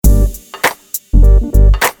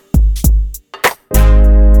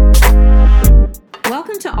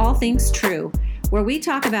All Things True, where we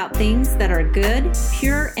talk about things that are good,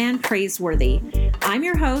 pure, and praiseworthy. I'm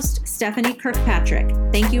your host, Stephanie Kirkpatrick.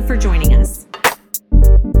 Thank you for joining us.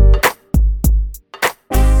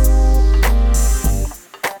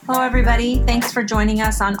 Hello, everybody. Thanks for joining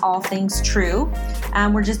us on All Things True.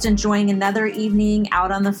 We're just enjoying another evening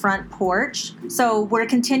out on the front porch. So we're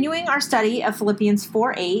continuing our study of Philippians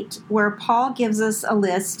 4:8, where Paul gives us a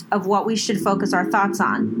list of what we should focus our thoughts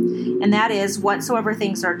on. And that is, whatsoever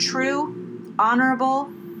things are true, honorable,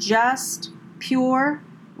 just, pure,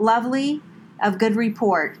 lovely, of good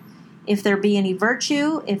report. If there be any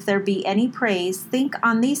virtue, if there be any praise, think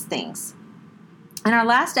on these things. In our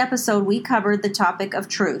last episode, we covered the topic of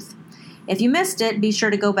truth. If you missed it, be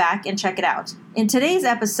sure to go back and check it out. In today's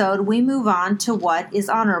episode, we move on to what is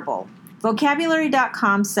honorable.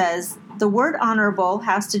 Vocabulary.com says, the word honorable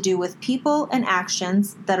has to do with people and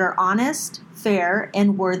actions that are honest, fair,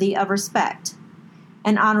 and worthy of respect.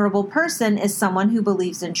 An honorable person is someone who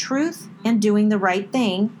believes in truth and doing the right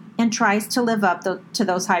thing and tries to live up to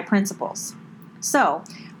those high principles. So,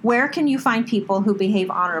 where can you find people who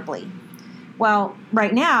behave honorably? Well,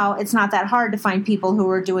 right now, it's not that hard to find people who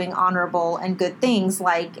are doing honorable and good things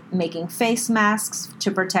like making face masks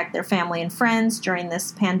to protect their family and friends during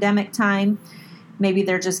this pandemic time. Maybe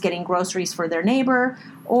they're just getting groceries for their neighbor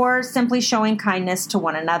or simply showing kindness to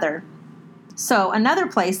one another. So another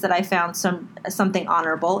place that I found something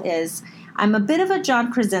honorable is, I'm a bit of a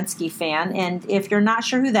John Krasinski fan, and if you're not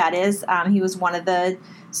sure who that is, he was one of the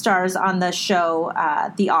stars on the show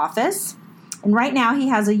The Office. And right now he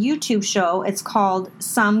has a YouTube show. It's called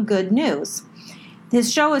Some Good News.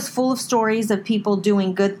 His show is full of stories of people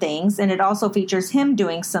doing good things, and it also features him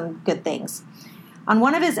doing some good things. On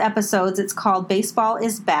one of his episodes, it's called Baseball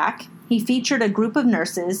is Back. He featured a group of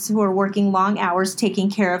nurses who are working long hours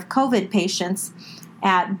taking care of COVID patients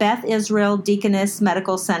at Beth Israel Deaconess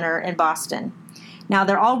Medical Center in Boston. Now,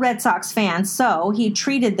 they're all Red Sox fans, so he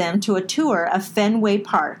treated them to a tour of Fenway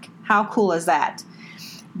Park. How cool is that?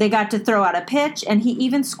 They got to throw out a pitch, and he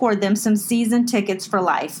even scored them some season tickets for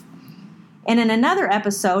life. And in another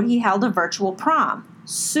episode, he held a virtual prom.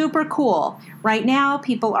 Super cool. Right now,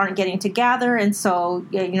 people aren't getting to gather, and so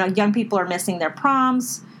young people are missing their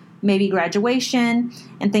proms, maybe graduation,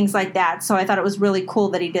 and things like that. So I thought it was really cool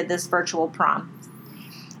that he did this virtual prom.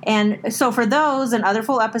 And so for those and other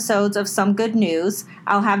full episodes of Some Good News,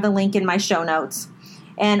 I'll have the link in my show notes.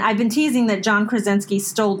 And I've been teasing that John Krasinski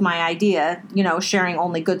stole my idea, sharing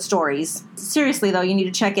only good stories. Seriously, though, you need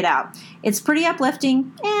to check it out. It's pretty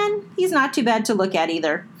uplifting, and he's not too bad to look at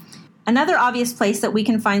either. Another obvious place that we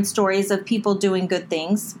can find stories of people doing good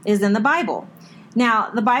things is in the Bible.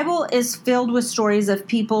 Now, the Bible is filled with stories of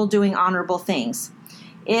people doing honorable things.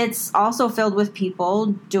 It's also filled with people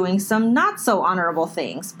doing some not so honorable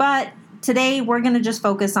things. But today, we're going to just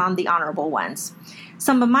focus on the honorable ones.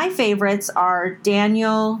 Some of my favorites are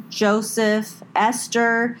Daniel, Joseph,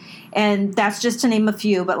 Esther, and that's just to name a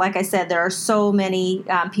few. But like I said, there are so many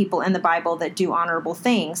people in the Bible that do honorable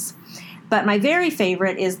things. But my very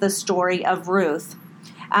favorite is the story of Ruth.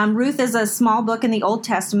 Ruth is a small book in the Old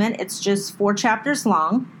Testament. It's just 4 chapters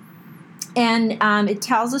long. And it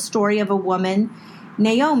tells a story of a woman,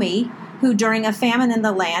 Naomi, who during a famine in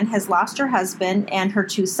the land has lost her husband and her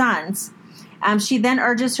 2 sons. She then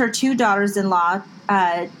urges her 2 daughters-in-law,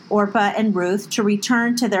 Orpah and Ruth, to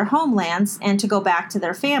return to their homelands and to go back to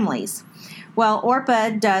their families. Well,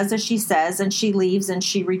 Orpah does as she says, and she leaves and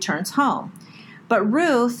she returns home. But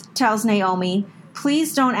Ruth tells Naomi,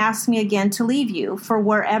 please don't ask me again to leave you, for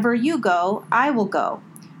wherever you go, I will go.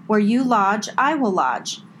 Where you lodge, I will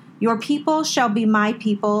lodge. Your people shall be my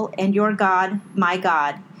people, and your God, my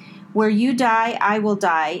God. Where you die, I will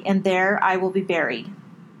die, and there I will be buried.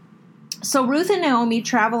 So Ruth and Naomi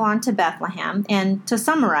travel on to Bethlehem, and to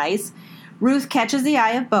summarize, Ruth catches the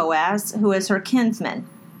eye of Boaz, who is her kinsman.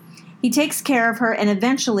 He takes care of her, and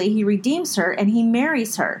eventually he redeems her, and he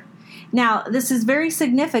marries her. Now, this is very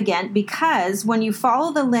significant because when you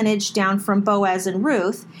follow the lineage down from Boaz and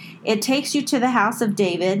Ruth, it takes you to the house of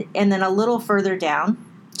David, and then a little further down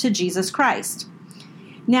to Jesus Christ.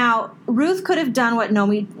 Now, Ruth could have done what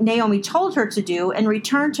Naomi told her to do and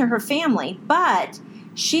returned to her family, but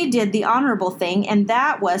she did the honorable thing, and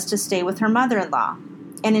that was to stay with her mother-in-law.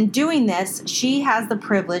 And in doing this, she has the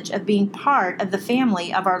privilege of being part of the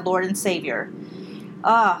family of our Lord and Savior.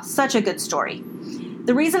 Such a good story.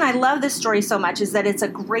 The reason I love this story so much is that it's a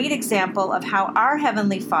great example of how our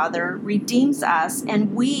Heavenly Father redeems us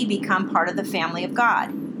and we become part of the family of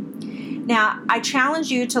God. Now, I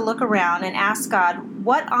challenge you to look around and ask God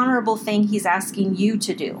what honorable thing He's asking you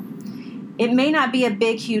to do. It may not be a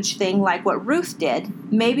big, huge thing like what Ruth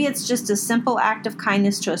did. Maybe it's just a simple act of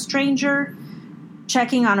kindness to a stranger,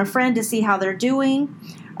 checking on a friend to see how they're doing,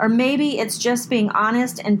 or maybe it's just being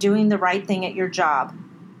honest and doing the right thing at your job.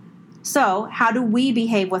 So, how do we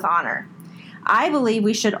behave with honor? I believe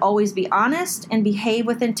we should always be honest and behave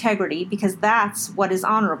with integrity because that's what is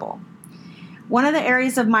honorable. One of the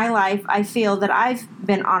areas of my life I feel that I've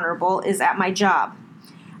been honorable is at my job.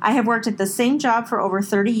 I have worked at the same job for over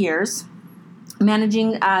 30 years,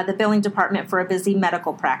 managing the billing department for a busy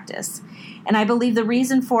medical practice. And I believe the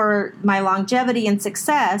reason for my longevity and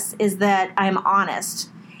success is that I'm honest.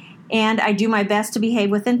 And I do my best to behave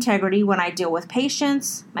with integrity when I deal with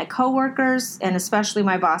patients, my coworkers, and especially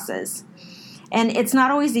my bosses. And it's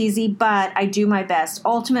not always easy, but I do my best.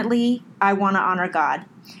 Ultimately, I want to honor God.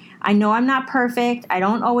 I know I'm not perfect. I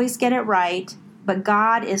don't always get it right, but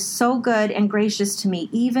God is so good and gracious to me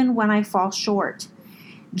even when I fall short.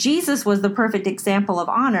 Jesus was the perfect example of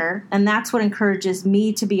honor, and that's what encourages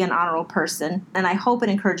me to be an honorable person, and I hope it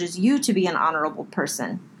encourages you to be an honorable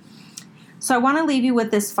person. So I want to leave you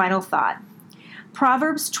with this final thought.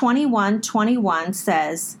 Proverbs 21:21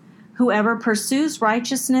 says, "Whoever pursues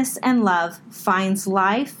righteousness and love finds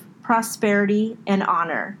life, prosperity, and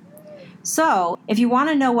honor." So, if you want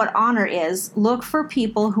to know what honor is, look for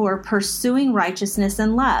people who are pursuing righteousness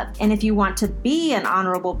and love. And if you want to be an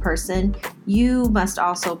honorable person, you must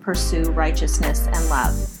also pursue righteousness and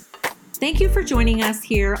love. Thank you for joining us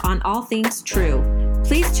here on All Things True.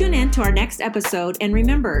 Please tune in to our next episode, and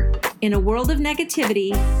remember, in a world of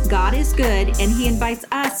negativity, God is good, and He invites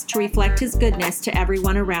us to reflect His goodness to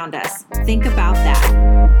everyone around us. Think about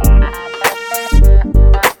that.